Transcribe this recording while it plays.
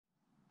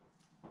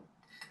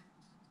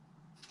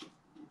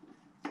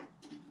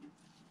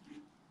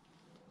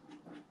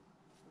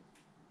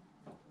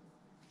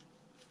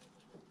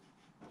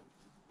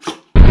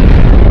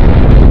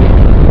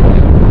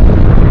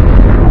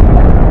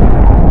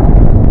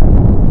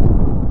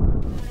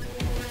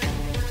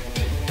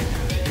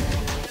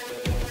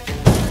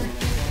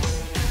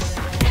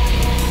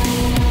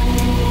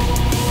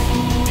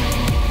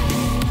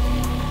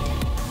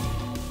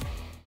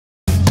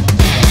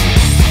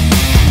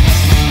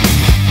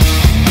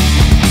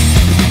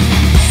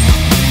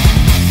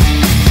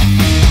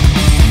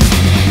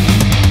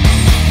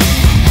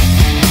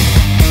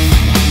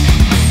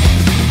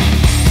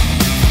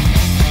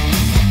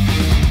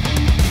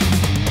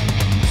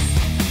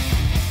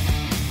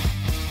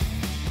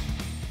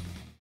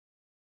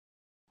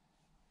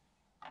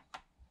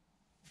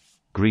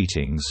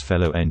Greetings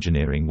fellow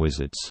engineering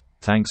wizards.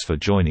 Thanks for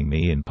joining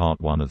me in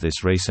part 1 of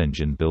this race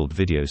engine build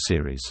video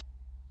series.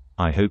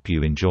 I hope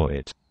you enjoy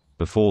it.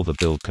 Before the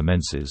build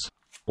commences,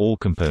 all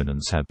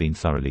components have been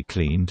thoroughly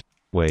cleaned,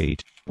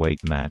 weighed,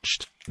 weight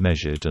matched,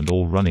 measured and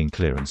all running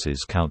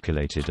clearances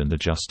calculated and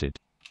adjusted.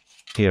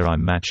 Here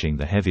I'm matching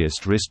the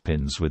heaviest wrist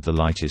pins with the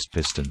lightest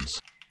pistons.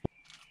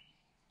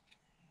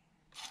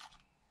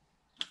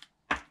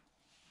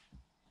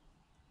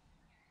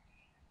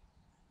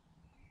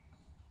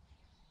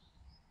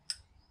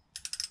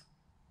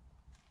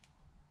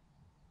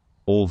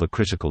 All the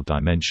critical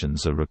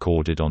dimensions are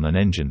recorded on an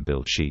engine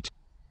build sheet,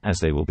 as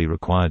they will be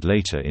required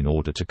later in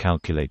order to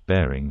calculate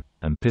bearing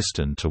and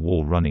piston to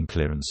wall running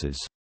clearances.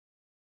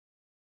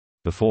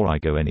 Before I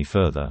go any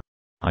further,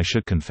 I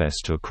should confess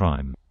to a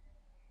crime.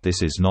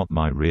 This is not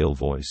my real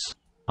voice.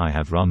 I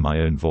have run my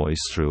own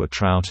voice through a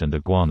Trout and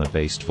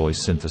Iguana-based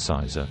voice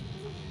synthesizer.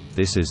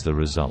 This is the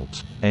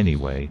result.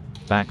 Anyway,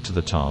 back to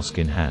the task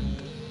in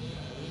hand.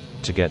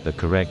 To get the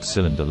correct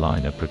cylinder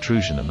liner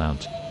protrusion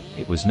amount,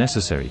 it was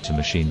necessary to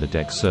machine the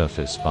deck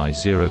surface by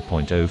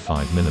 0.05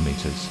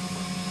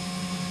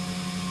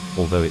 mm.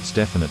 Although it's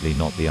definitely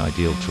not the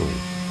ideal tool,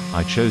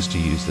 I chose to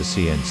use the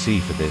CNC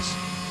for this,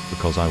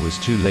 because I was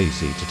too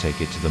lazy to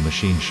take it to the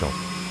machine shop.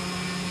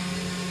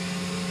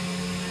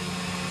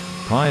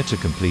 Prior to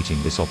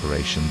completing this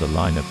operation, the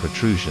liner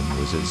protrusion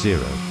was at 0,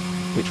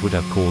 which would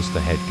have caused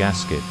the head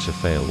gasket to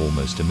fail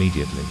almost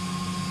immediately.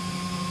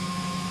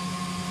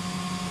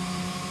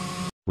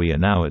 We are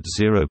now at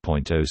 0.07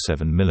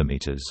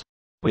 mm,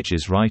 which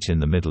is right in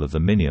the middle of the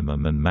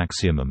minimum and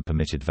maximum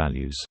permitted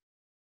values.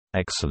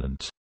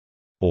 Excellent.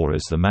 Or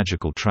as the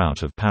magical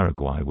trout of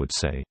Paraguay would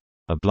say,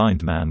 a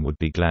blind man would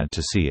be glad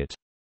to see it.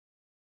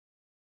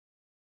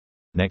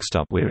 Next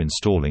up, we're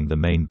installing the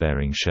main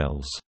bearing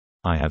shells.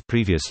 I have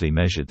previously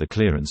measured the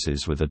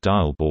clearances with a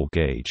dial bore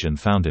gauge and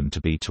found them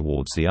to be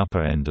towards the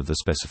upper end of the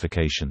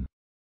specification.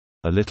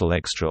 A little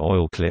extra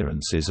oil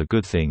clearance is a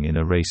good thing in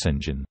a race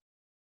engine.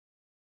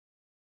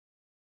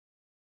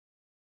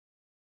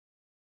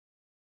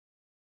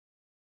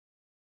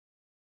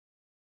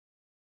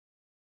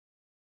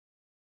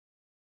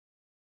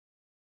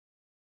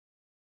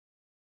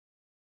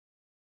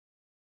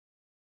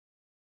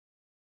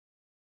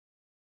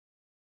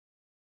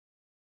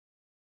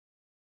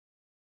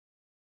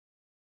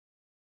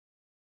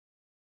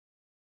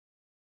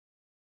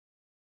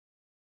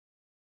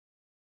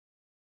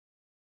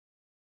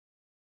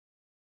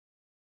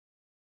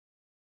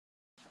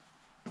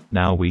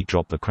 Now we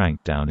drop the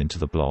crank down into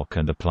the block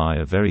and apply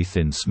a very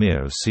thin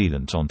smear of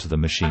sealant onto the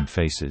machine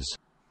faces.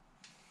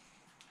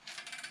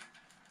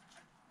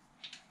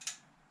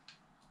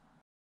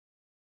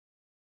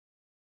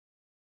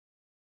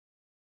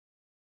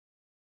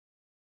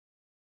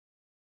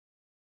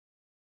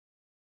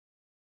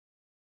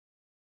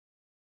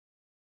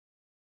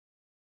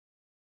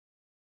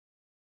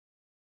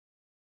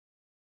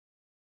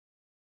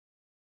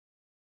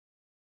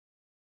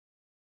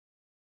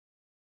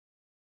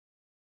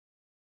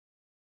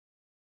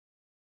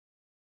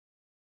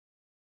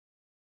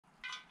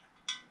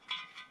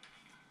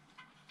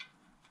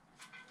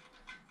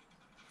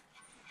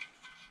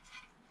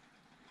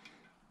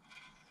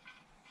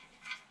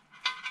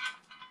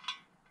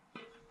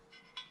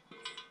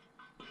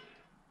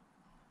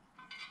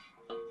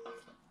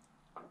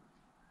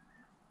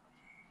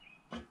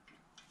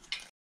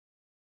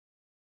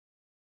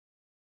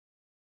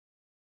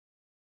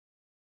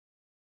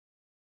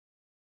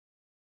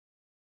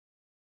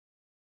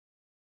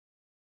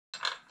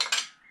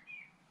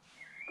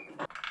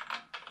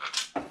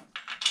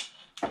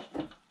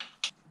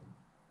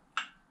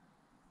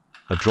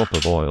 A drop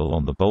of oil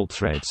on the bolt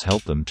threads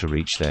help them to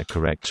reach their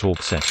correct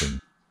torque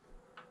setting.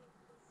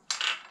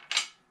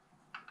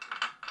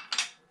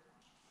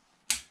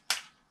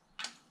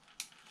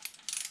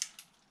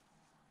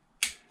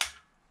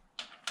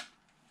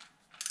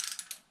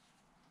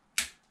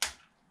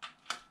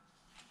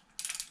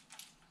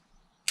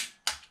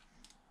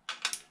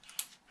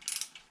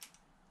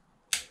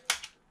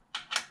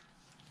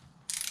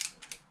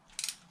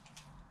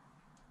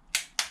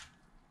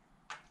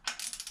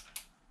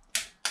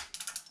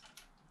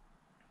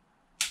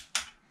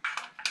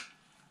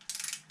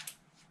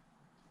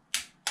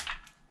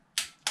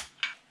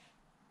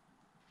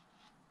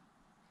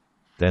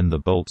 Then the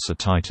bolts are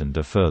tightened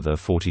a further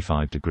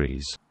 45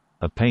 degrees.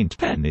 A paint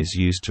pen is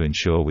used to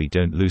ensure we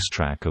don't lose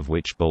track of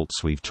which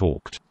bolts we've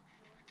torqued.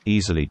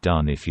 Easily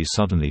done if you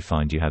suddenly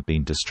find you have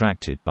been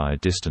distracted by a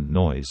distant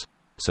noise,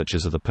 such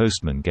as the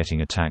postman getting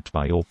attacked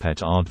by your pet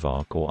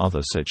aardvark or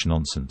other such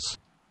nonsense.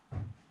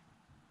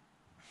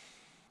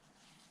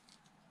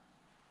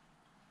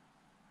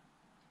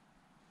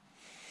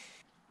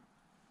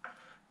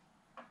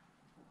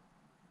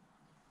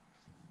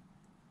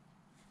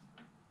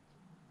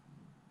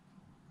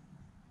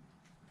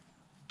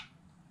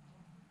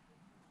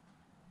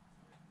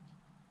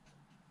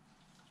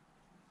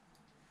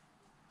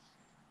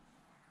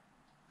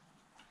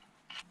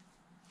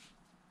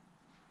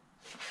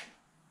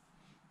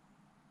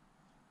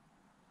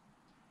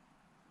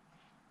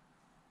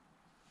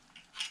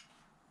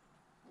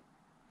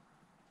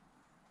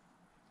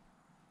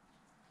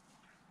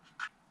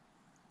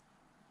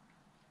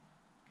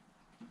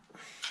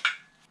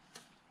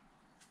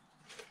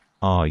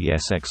 Ah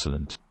yes,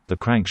 excellent. The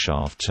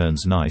crankshaft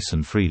turns nice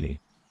and freely.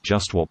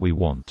 Just what we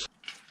want.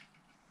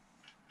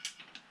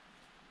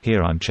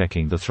 Here I'm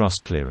checking the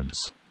thrust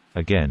clearance.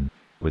 Again,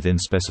 within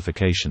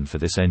specification for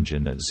this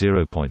engine at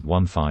 0.15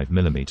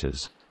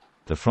 mm.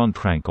 The front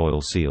crank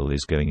oil seal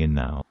is going in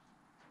now.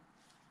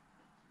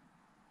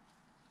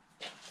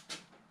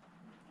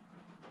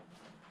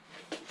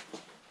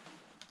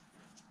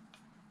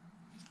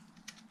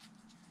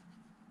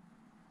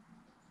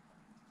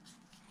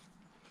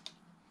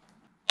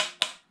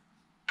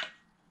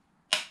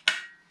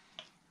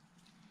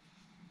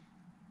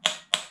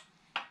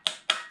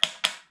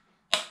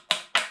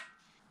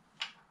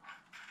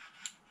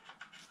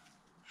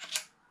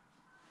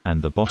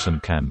 And the bottom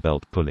cam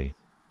belt pulley.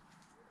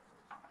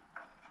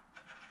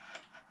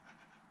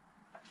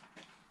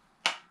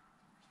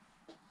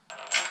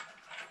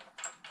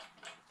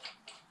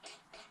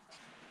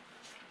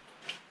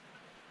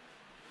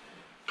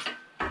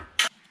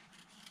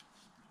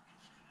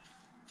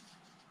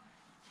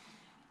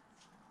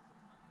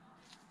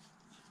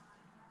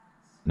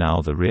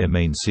 Now the rear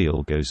main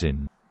seal goes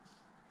in.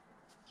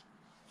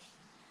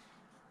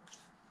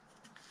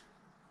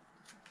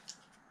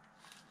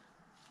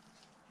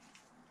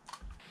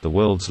 The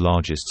world's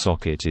largest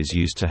socket is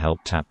used to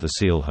help tap the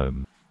seal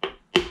home.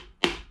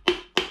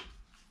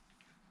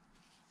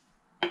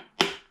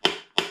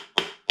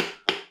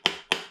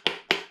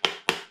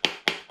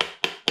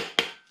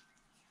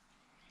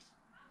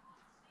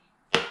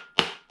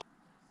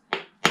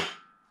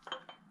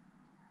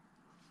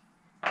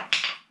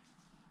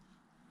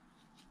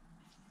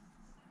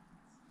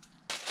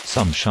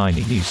 Some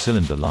shiny new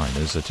cylinder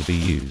liners are to be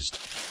used.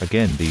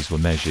 Again, these were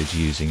measured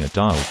using a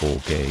dial ball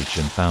gauge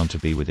and found to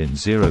be within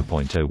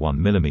 0.01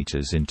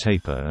 mm in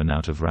taper and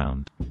out of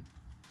round.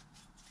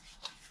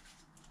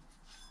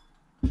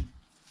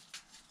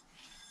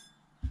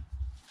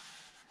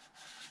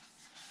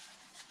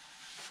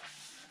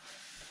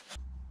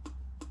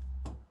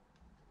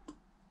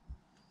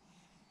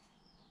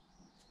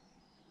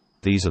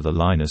 These are the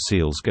liner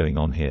seals going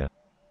on here.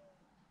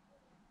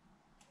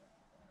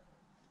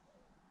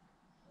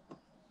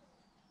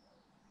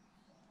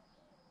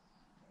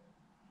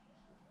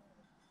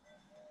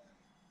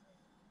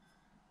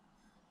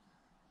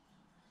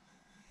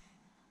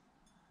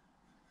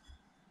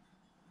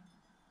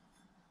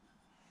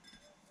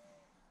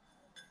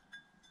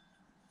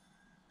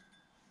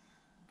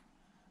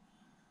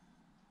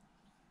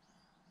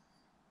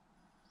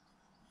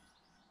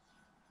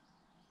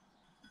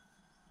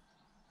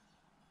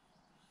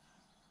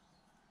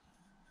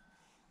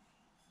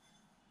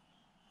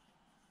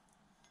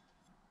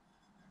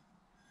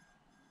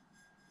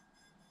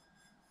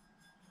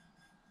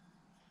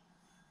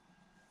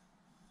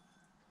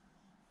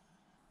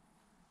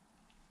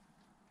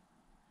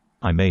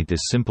 I made this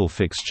simple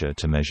fixture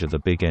to measure the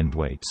big end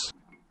weights.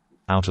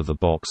 Out of the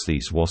box,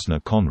 these Wossner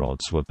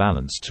conrods were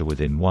balanced to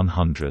within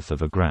 1/100th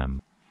of a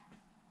gram.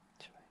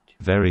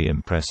 Very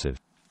impressive.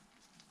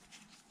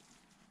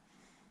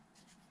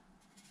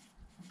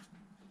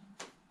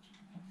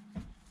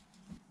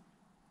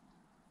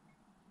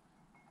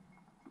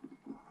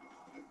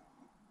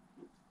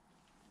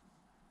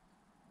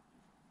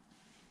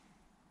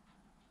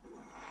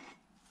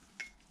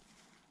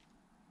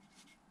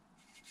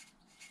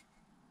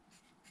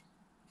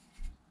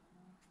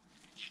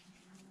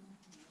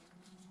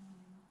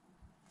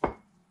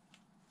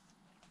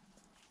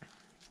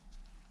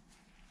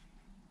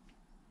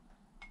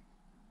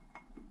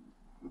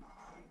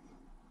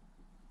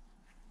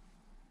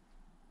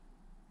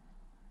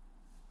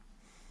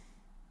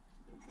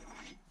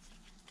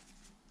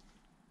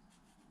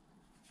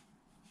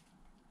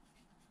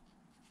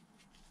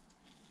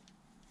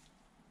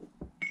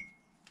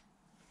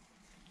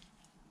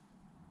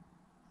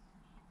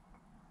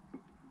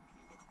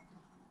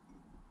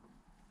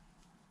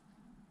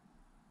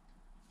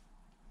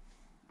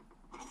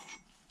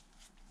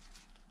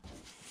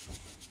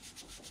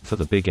 For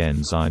the big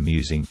ends I'm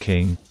using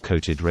King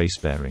coated race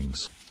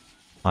bearings.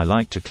 I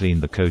like to clean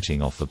the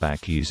coating off the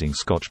back using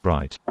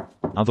Scotch-Brite.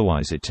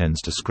 Otherwise it tends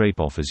to scrape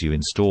off as you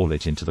install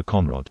it into the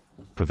conrod,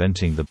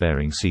 preventing the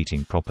bearing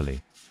seating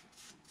properly.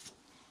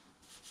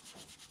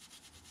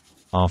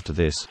 After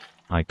this,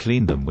 I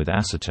clean them with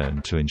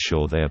acetone to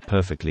ensure they are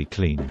perfectly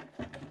clean.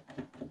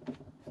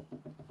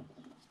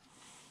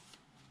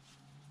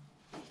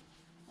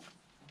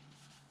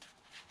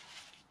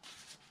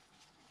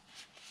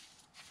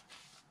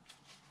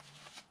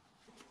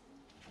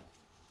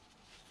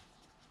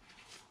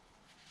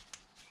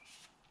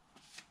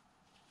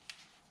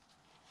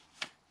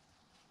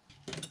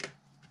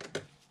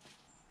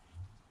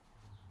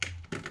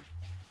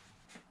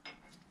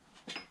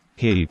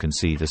 Here you can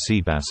see the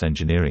Seabass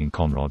Engineering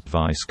conrod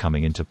vise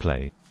coming into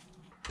play.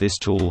 This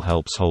tool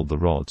helps hold the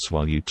rods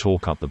while you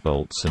torque up the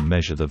bolts and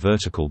measure the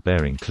vertical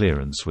bearing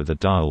clearance with a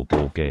dial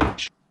ball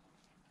gauge.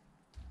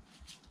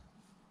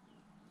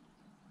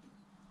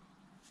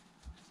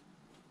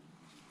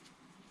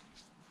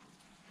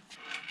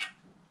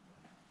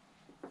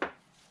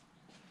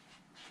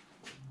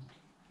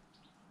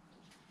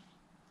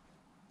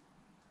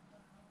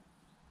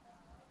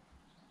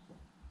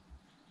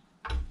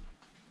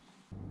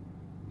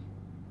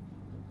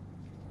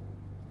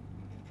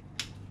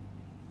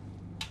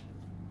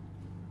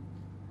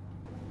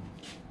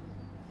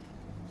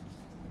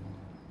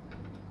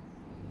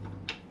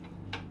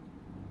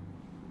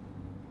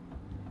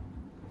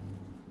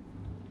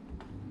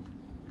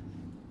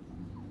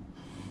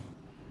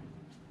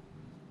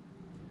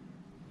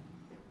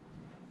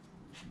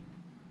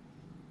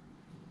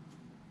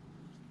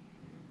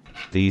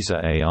 These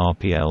are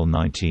ARP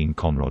L19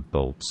 conrod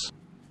bolts.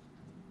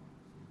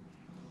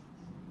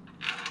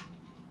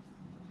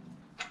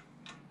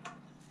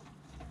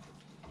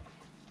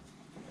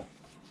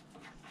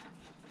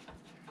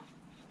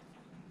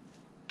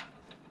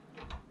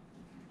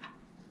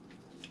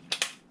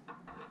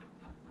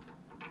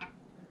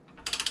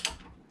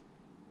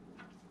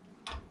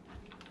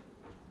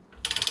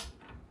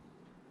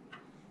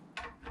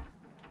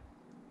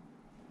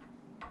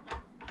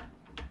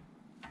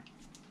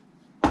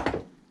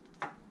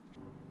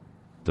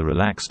 The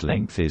relaxed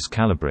length is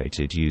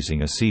calibrated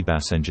using a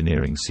CBAS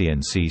Engineering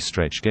CNC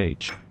stretch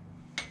gauge.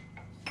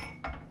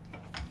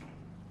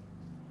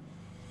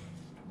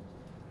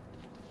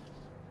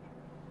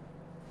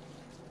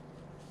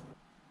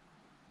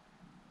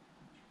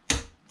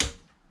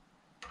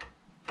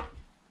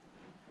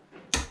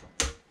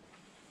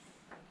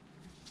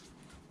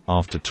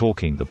 After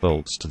torquing the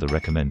bolts to the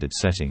recommended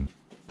setting,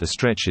 the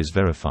stretch is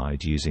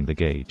verified using the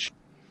gauge.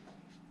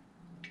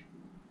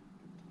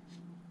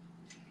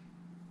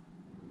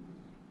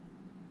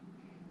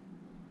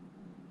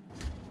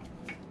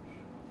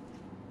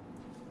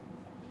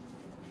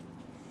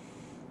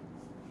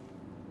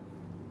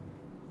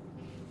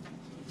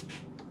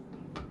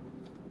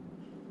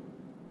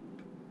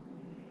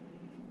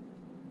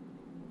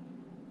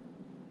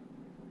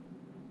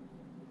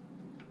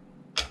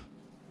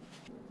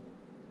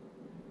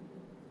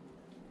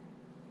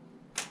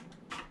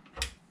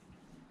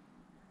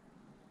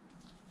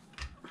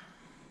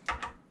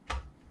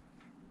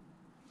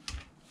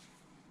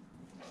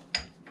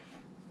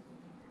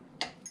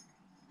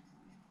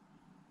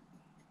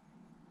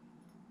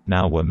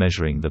 Now we're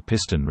measuring the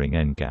piston ring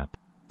end gap.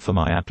 For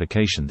my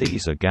application,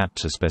 these are gapped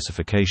to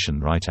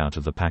specification right out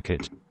of the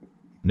packet.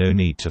 No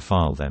need to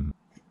file them.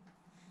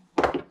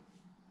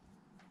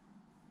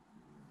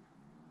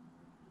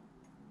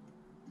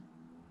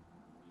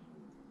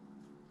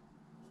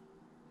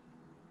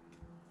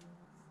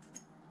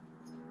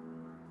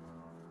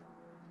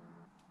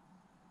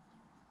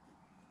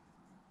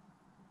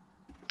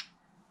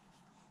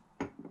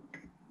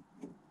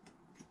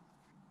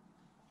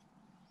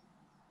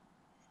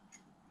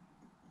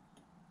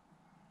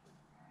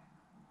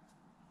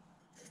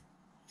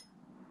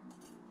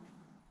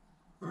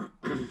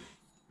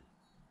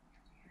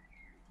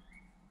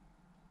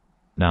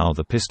 Now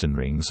the piston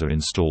rings are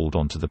installed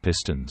onto the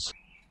pistons.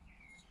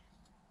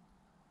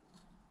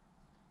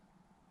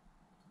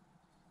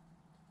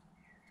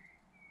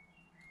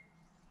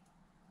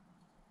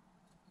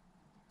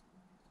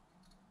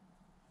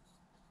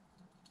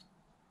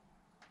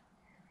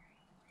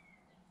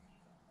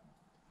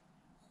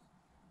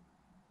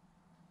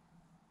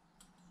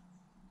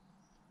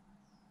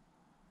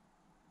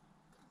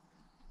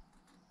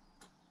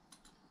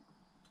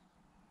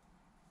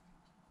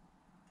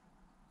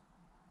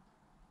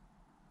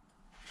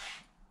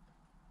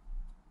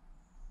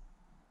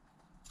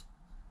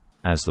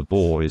 As the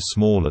bore is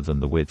smaller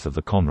than the width of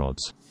the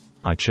conrods,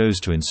 I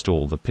chose to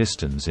install the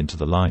pistons into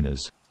the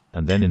liners,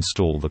 and then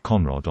install the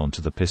conrod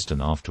onto the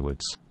piston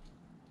afterwards.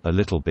 A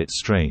little bit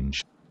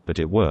strange, but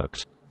it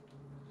worked.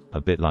 A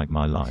bit like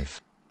my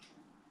life.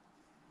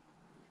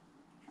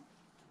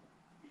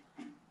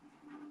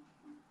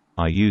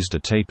 I used a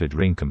tapered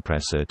ring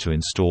compressor to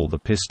install the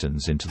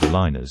pistons into the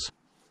liners,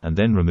 and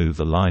then remove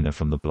the liner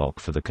from the block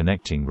for the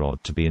connecting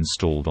rod to be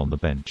installed on the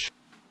bench.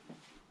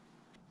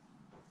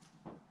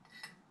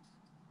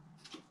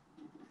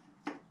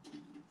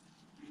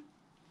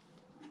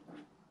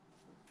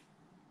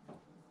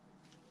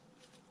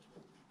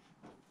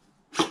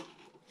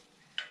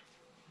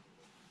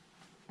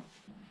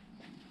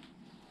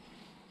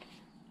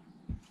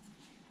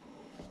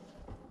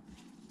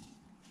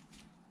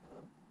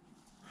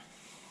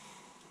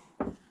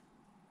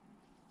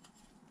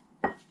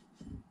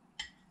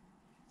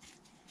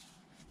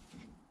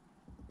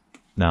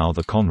 Now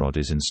the conrod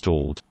is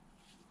installed.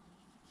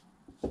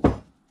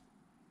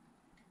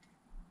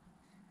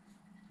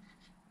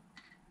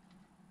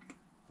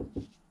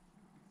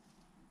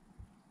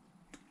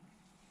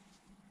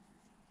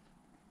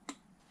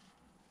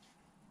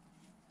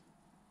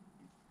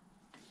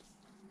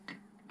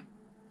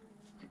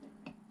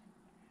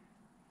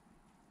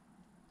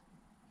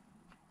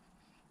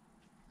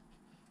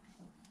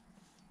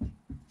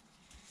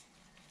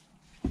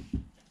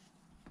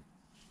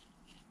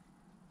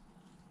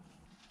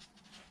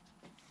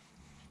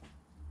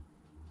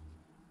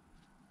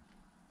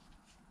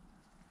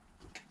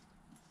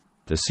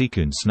 The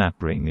Secoon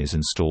snap ring is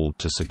installed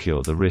to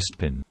secure the wrist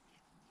pin.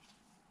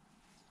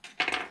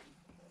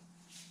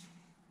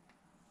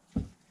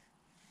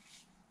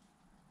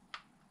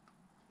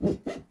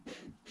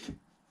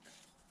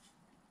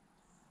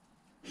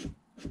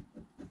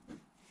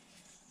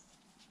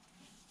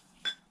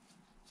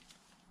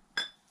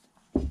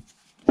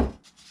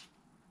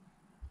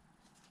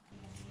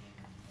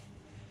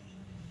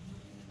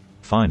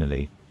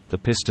 Finally, the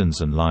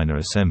pistons and liner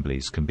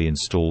assemblies can be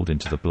installed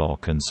into the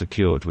block and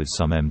secured with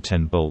some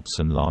M10 bolts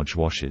and large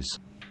washers.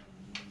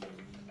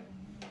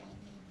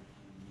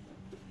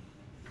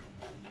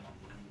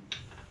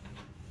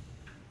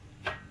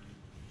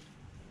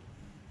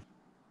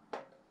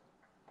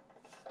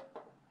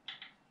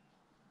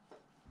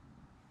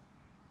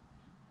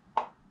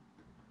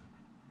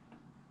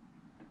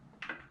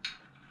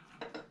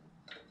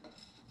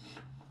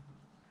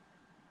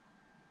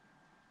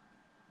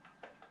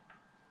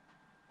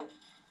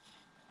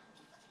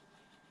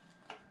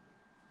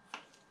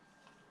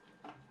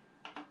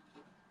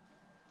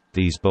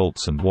 These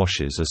bolts and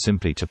washers are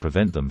simply to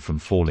prevent them from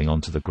falling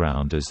onto the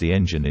ground as the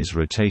engine is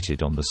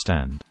rotated on the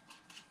stand.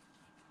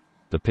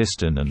 The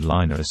piston and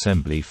liner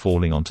assembly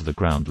falling onto the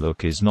ground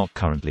look is not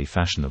currently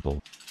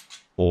fashionable.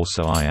 Or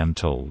so I am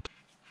told.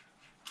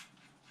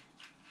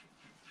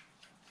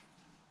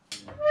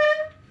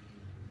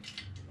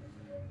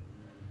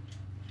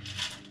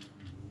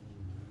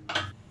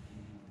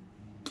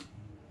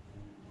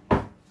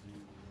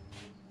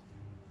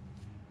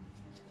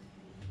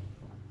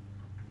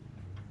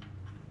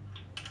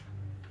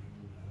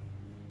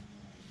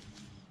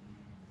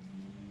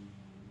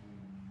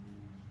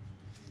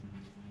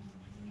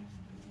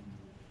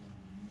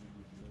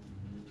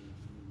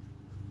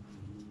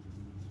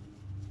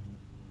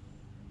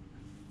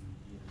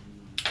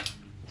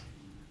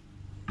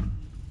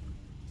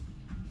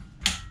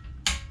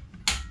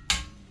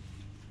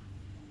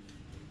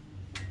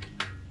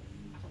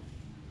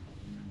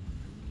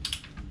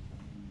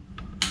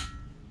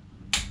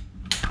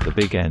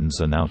 The big ends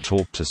are now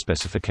torqued to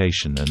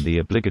specification and the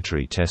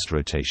obligatory test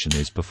rotation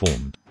is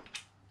performed.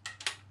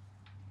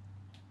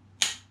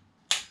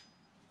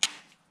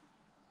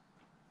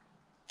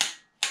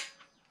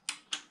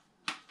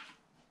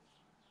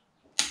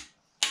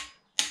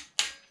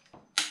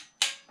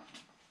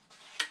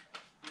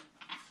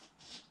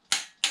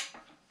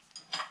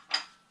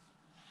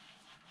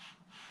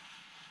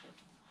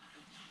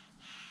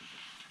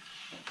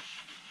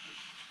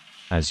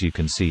 As you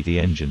can see, the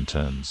engine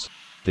turns.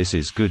 This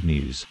is good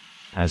news,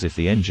 as if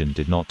the engine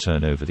did not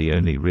turn over, the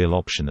only real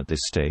option at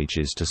this stage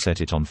is to set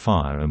it on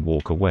fire and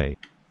walk away,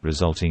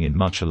 resulting in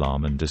much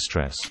alarm and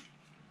distress.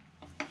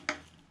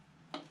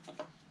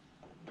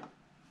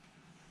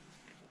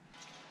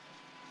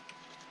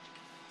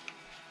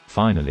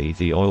 Finally,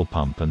 the oil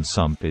pump and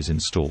sump is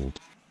installed.